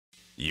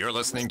You're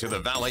listening to the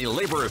Valley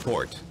Labor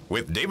Report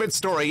with David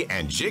Story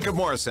and Jacob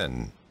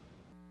Morrison.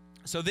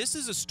 So this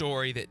is a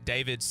story that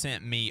David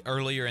sent me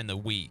earlier in the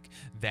week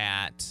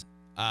that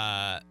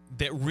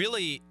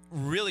really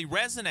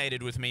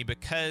resonated with me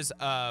because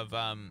of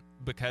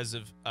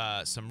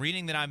some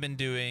reading that I've been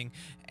doing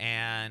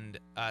and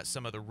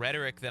some of the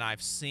rhetoric that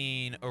I've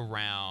seen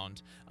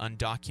around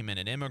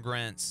undocumented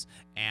immigrants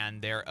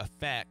and their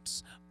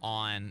effects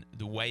on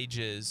the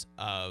wages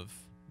of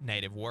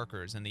Native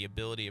workers and the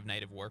ability of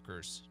Native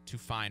workers to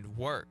find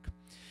work.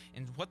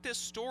 And what this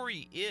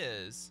story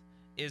is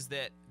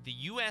that the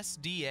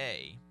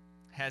USDA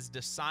has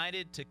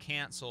decided to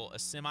cancel a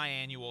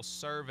semi-annual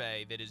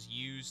survey that is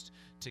used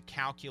to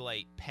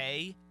calculate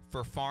pay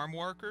for farm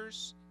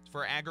workers,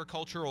 for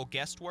agricultural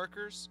guest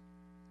workers,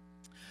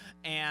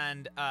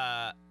 and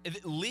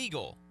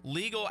legal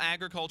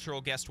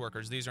agricultural guest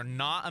workers. These are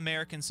not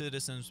American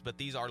citizens, but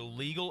these are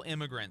legal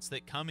immigrants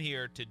that come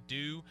here to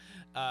do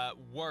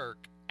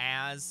work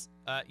as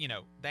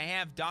they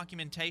have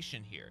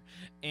documentation here.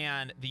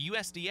 And the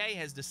USDA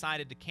has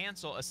decided to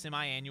cancel a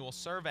semi-annual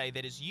survey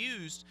that is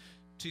used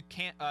to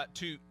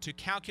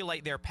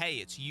calculate their pay.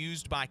 It's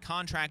used by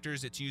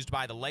contractors, it's used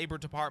by the Labor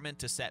Department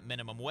to set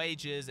minimum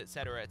wages, et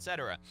cetera, et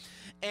cetera.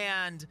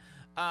 And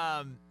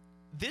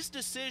this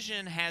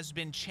decision has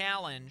been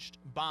challenged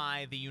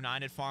by the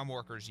United Farm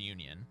Workers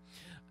Union.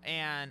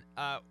 And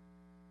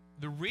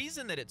the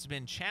reason that it's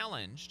been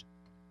challenged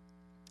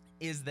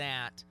is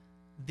that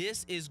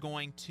this is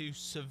going to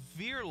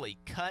severely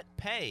cut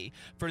pay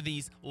for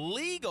these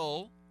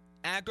legal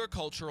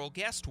agricultural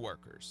guest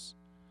workers.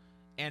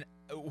 And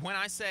when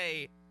I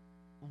say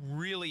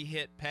really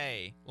hit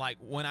pay, like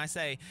when I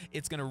say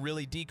it's going to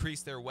really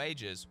decrease their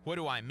wages, what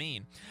do I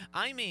mean?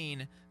 I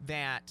mean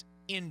that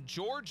in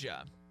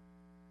Georgia,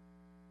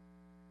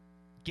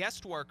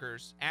 guest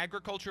workers,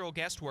 agricultural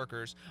guest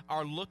workers,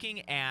 are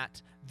looking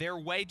at their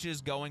wages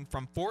going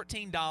from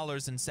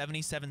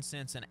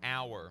 $14.77 an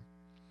hour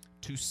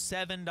to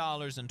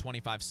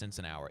 $7.25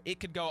 an hour. It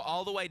could go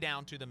all the way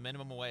down to the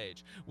minimum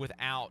wage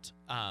without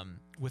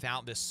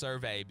this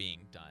survey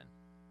being done.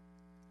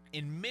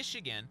 In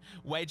Michigan,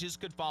 wages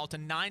could fall to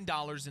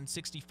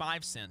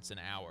 $9.65 an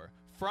hour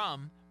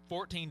from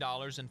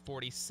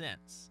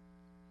 $14.40.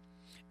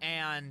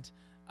 And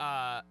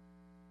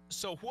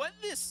so what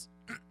this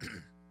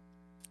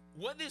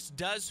what this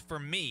does for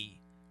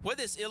me, what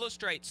this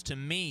illustrates to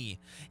me,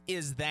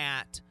 is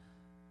that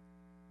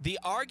the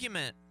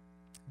argument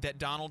that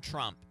Donald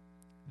Trump,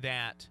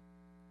 that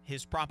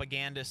his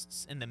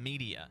propagandists in the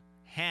media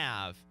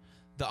have,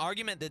 the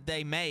argument that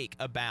they make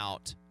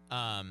about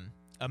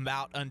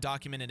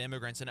undocumented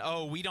immigrants, and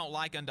we don't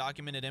like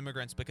undocumented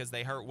immigrants because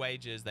they hurt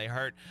wages, they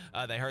hurt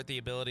the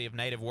ability of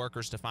Native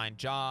workers to find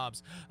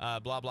jobs, blah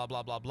blah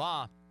blah blah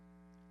blah.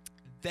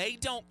 They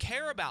don't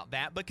care about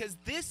that because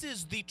this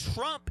is the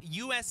Trump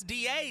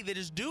USDA that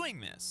is doing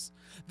this.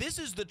 This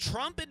is the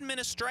Trump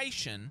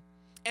administration,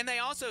 and they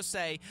also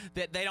say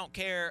that they don't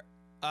care.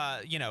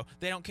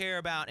 They don't care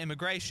about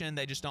immigration.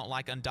 They just don't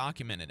like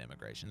undocumented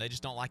immigration. They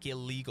just don't like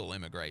illegal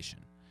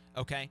immigration.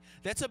 Okay?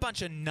 That's a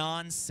bunch of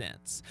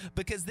nonsense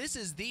because this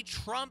is the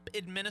Trump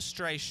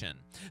administration,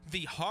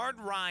 the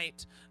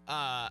hard-right,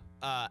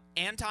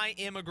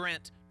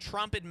 anti-immigrant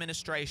Trump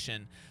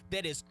administration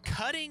that is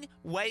cutting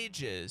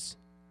wages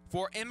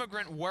for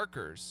immigrant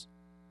workers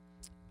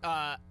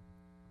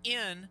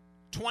in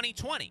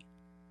 2020.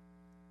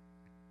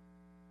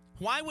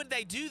 Why would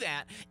they do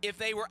that if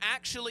they were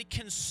actually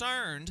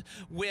concerned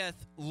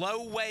with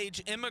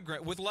low-wage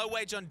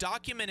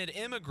undocumented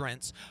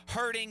immigrants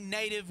hurting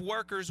Native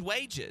workers'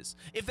 wages?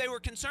 If they were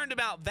concerned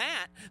about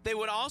that, they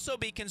would also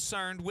be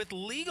concerned with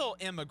legal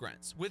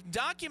immigrants, with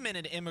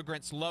documented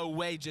immigrants' low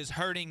wages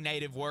hurting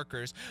Native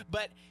workers.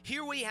 But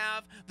here we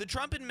have the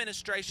Trump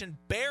administration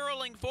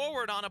barreling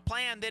forward on a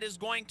plan that is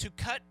going to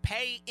cut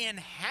pay in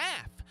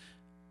half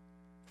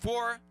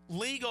for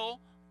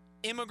legal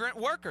immigrant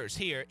workers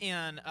here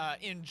in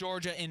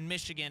Georgia, in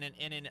Michigan,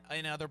 and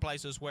in other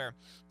places where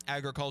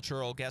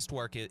agricultural guest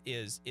work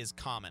is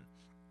common.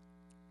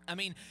 I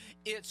mean,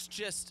 it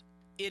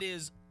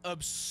is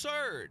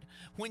absurd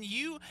when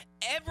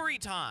every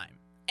time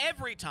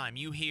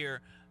you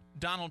hear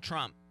Donald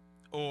Trump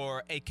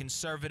or a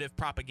conservative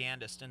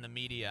propagandist in the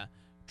media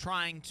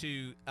trying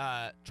to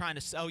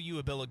sell you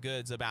a bill of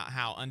goods about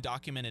how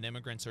undocumented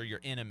immigrants are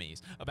your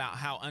enemies, about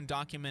how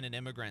undocumented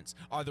immigrants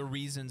are the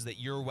reasons that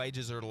your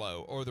wages are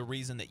low or the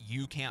reason that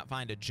you can't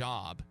find a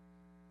job.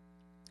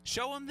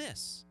 Show them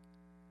this.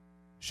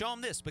 Show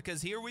them this,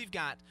 because here we've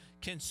got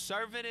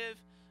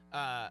conservative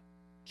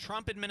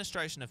Trump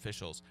administration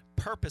officials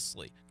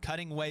purposely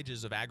cutting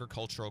wages of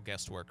agricultural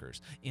guest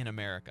workers in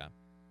America.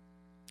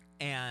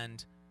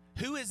 And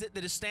who is it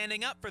that is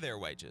standing up for their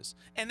wages?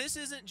 And this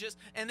isn't just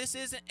going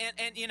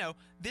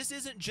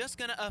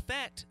to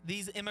affect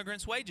these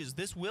immigrants' wages.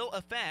 This will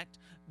affect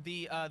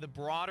the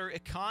broader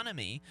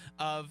economy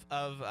of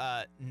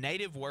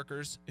Native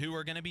workers who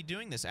are going to be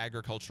doing this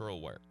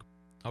agricultural work.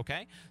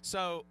 Okay?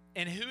 So,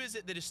 and who is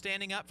it that is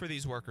standing up for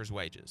these workers'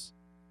 wages?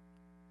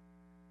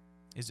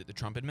 Is it the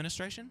Trump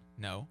administration?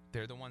 No,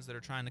 they're the ones that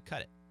are trying to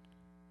cut it.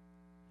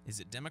 Is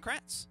it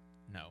Democrats?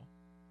 No.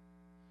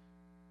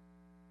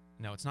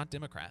 No, it's not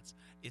Democrats.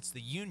 It's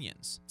the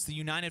unions. It's the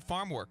United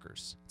Farm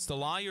Workers. It's the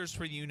lawyers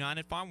for the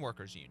United Farm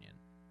Workers Union.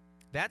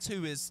 That's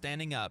who is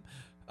standing up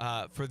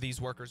for these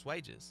workers'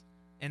 wages.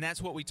 And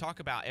that's what we talk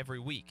about every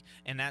week.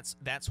 And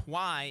that's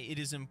why it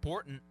is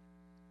important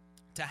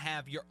to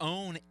have your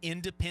own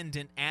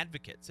independent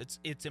advocates.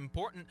 It's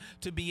important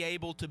to be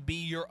able to be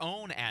your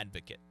own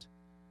advocate.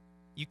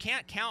 You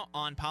can't count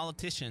on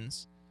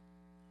politicians,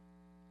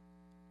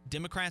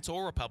 Democrats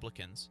or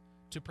Republicans,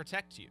 to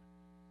protect you.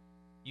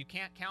 You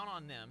can't count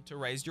on them to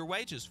raise your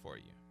wages for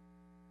you.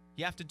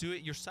 You have to do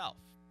it yourself.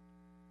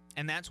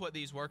 And that's what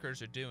these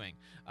workers are doing.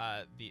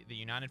 The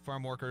United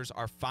Farm Workers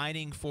are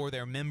fighting for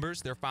their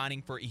members. They're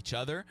fighting for each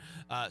other.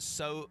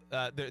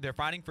 They're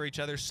fighting for each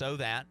other so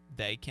that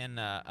they can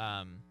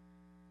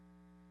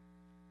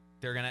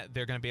they're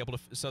gonna be able to,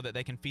 so that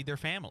they can feed their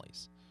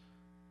families.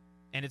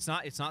 And it's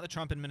not the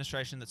Trump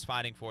administration that's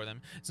fighting for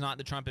them. It's not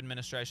the Trump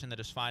administration that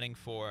is fighting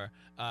for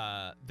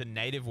the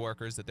native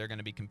workers that they're going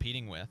to be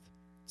competing with.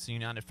 It's the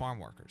United Farm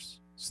Workers.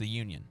 It's the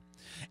union.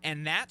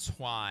 And that's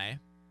why,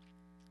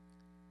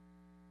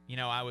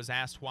 I was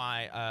asked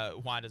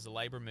why does the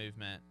labor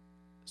movement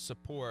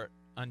support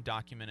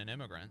undocumented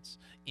immigrants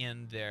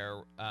in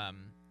their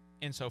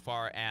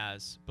insofar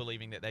as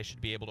believing that they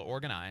should be able to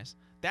organize.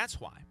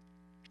 That's why.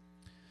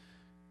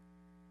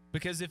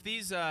 Because if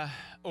these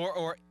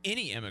or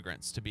any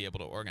immigrants to be able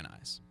to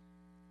organize,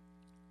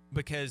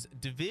 because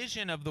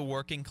division of the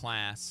working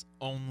class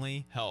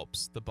only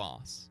helps the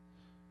boss.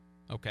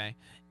 Okay,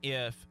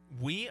 if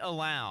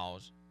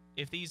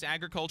these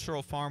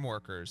agricultural farm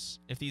workers,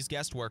 if these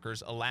guest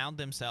workers allowed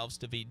themselves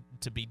to be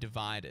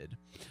divided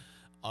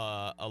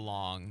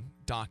along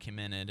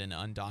documented and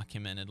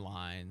undocumented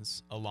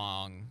lines,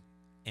 along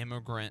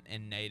immigrant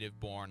and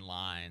native-born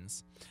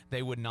lines,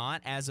 they would not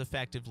as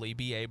effectively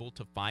be able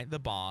to fight the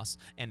boss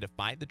and to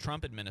fight the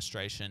Trump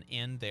administration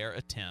in their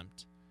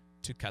attempt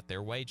to cut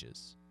their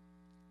wages.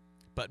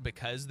 But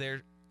because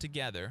they're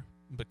together,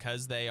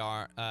 because they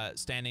are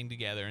standing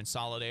together in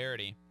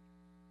solidarity,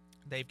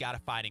 they've got a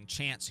fighting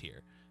chance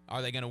here.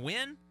 Are they going to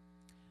win?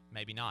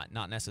 Maybe not.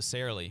 Not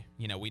necessarily.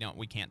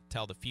 We can't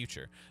tell the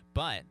future.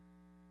 But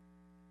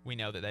we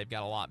know that they've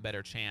got a lot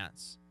better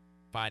chance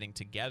fighting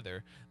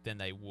together than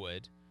they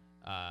would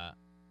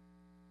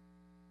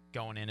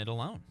going in it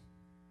alone.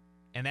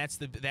 And that's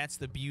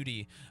the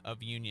beauty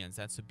of unions.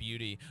 That's the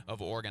beauty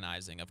of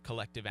organizing, of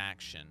collective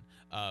action,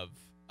 of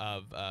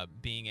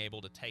being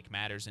able to take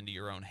matters into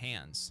your own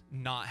hands,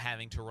 not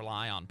having to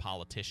rely on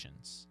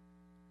politicians,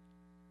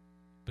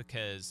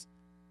 because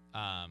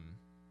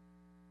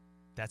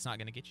that's not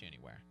going to get you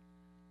anywhere.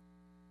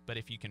 But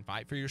if you can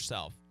fight for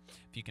yourself,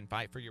 if you can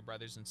fight for your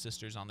brothers and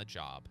sisters on the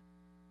job,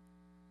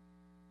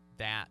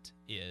 that's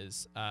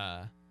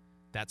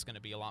going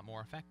to be a lot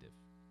more effective.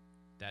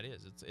 That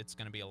is, it's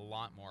going to be a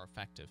lot more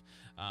effective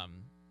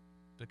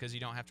because you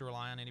don't have to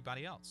rely on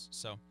anybody else.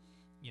 So,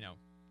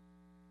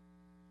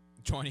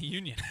 join a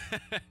union.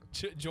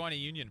 Join a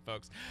union,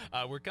 folks.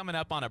 We're coming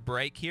up on a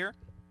break here,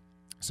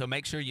 so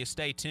make sure you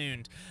stay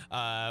tuned.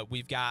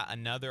 We've got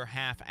another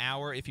half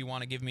hour. If you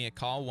want to give me a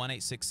call,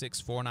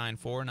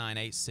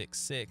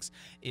 1-866-494-9866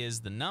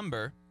 is the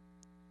number.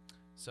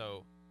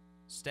 So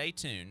stay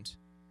tuned.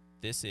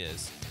 This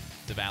is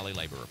the Valley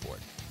Labor Report.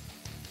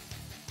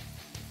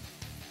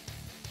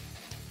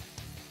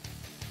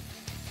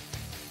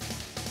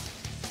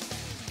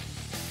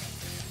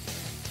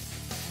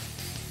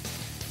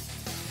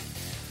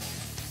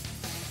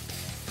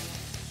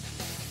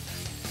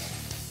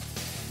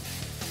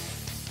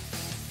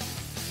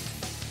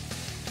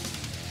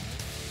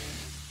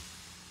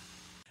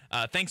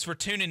 Thanks for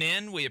tuning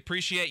in. We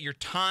appreciate your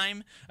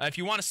time. If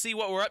you want to see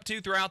what we're up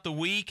to throughout the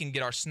week and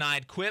get our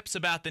snide quips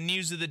about the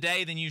news of the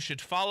day, then you should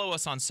follow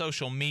us on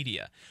social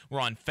media.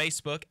 We're on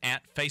Facebook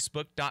at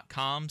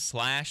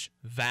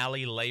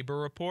facebook.com/Valley Labor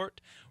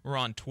Report. We're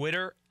on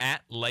Twitter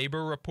at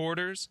Labor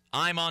Reporters.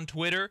 I'm on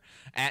Twitter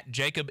at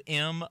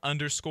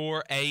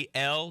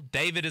JacobM_AL.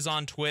 David is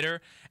on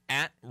Twitter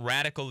at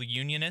Radical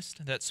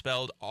Unionist. That's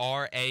spelled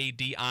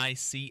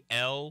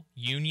RADICL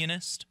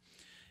Unionist.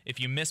 If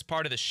you missed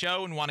part of the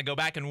show and want to go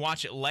back and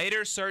watch it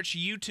later, search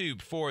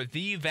YouTube for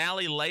The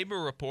Valley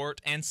Labor Report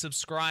and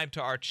subscribe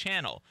to our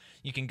channel.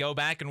 You can go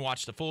back and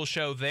watch the full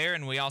show there,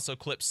 and we also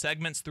clip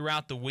segments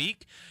throughout the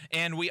week.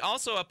 And we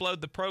also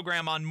upload the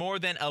program on more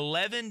than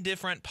 11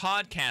 different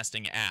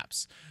podcasting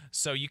apps.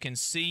 So you can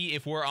see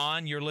if we're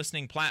on your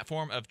listening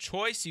platform of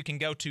choice. You can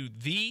go to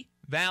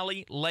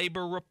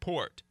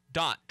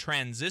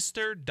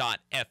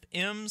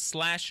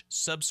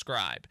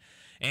thevalleylaborreport.transistor.fm/subscribe.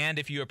 And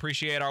if you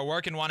appreciate our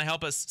work and want to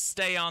help us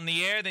stay on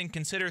the air, then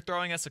consider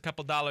throwing us a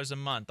couple dollars a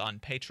month on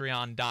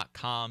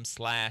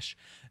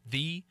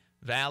patreon.com/The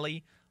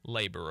Valley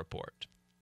Labor Report.